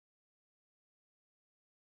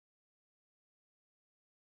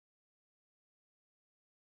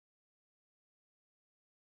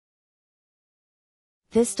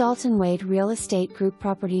This Dalton Wade Real Estate Group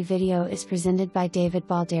property video is presented by David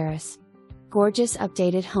Balderas. Gorgeous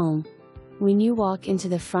updated home. When you walk into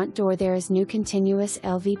the front door, there is new continuous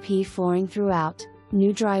LVP flooring throughout,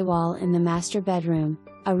 new drywall in the master bedroom,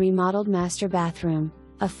 a remodeled master bathroom,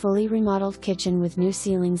 a fully remodeled kitchen with new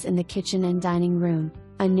ceilings in the kitchen and dining room,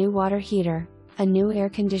 a new water heater, a new air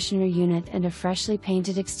conditioner unit, and a freshly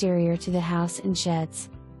painted exterior to the house and sheds.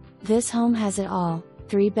 This home has it all: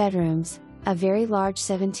 3 bedrooms, a very large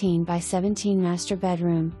 17 by 17 master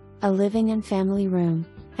bedroom, a living and family room,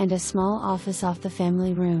 and a small office off the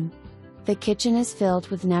family room. The kitchen is filled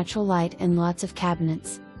with natural light and lots of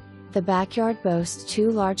cabinets. The backyard boasts 2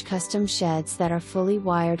 large custom sheds that are fully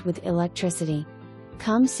wired with electricity.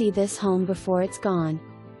 Come see this home before it's gone.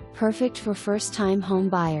 Perfect for first-time home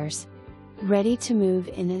buyers. Ready to move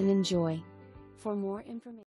in and enjoy. For more information